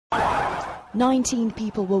19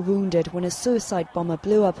 people were wounded when a suicide bomber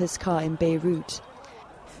blew up his car in Beirut.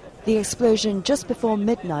 The explosion just before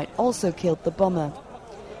midnight also killed the bomber.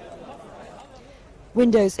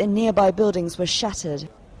 Windows in nearby buildings were shattered.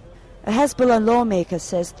 A Hezbollah lawmaker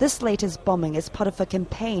says this latest bombing is part of a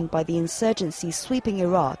campaign by the insurgency sweeping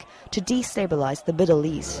Iraq to destabilize the Middle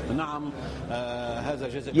East.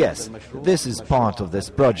 Yes, this is part of this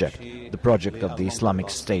project, the project of the Islamic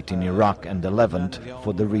State in Iraq and the Levant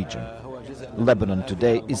for the region. Lebanon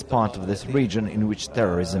today is part of this region in which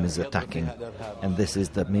terrorism is attacking. And this is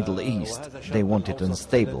the Middle East. They want it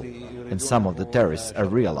unstable. And some of the terrorists are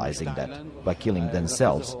realizing that by killing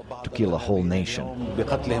themselves to kill a whole nation.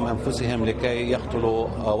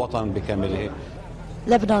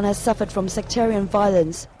 Lebanon has suffered from sectarian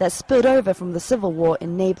violence that spilled over from the civil war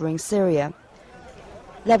in neighboring Syria.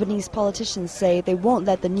 Lebanese politicians say they won't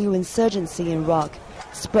let the new insurgency in Iraq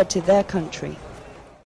spread to their country.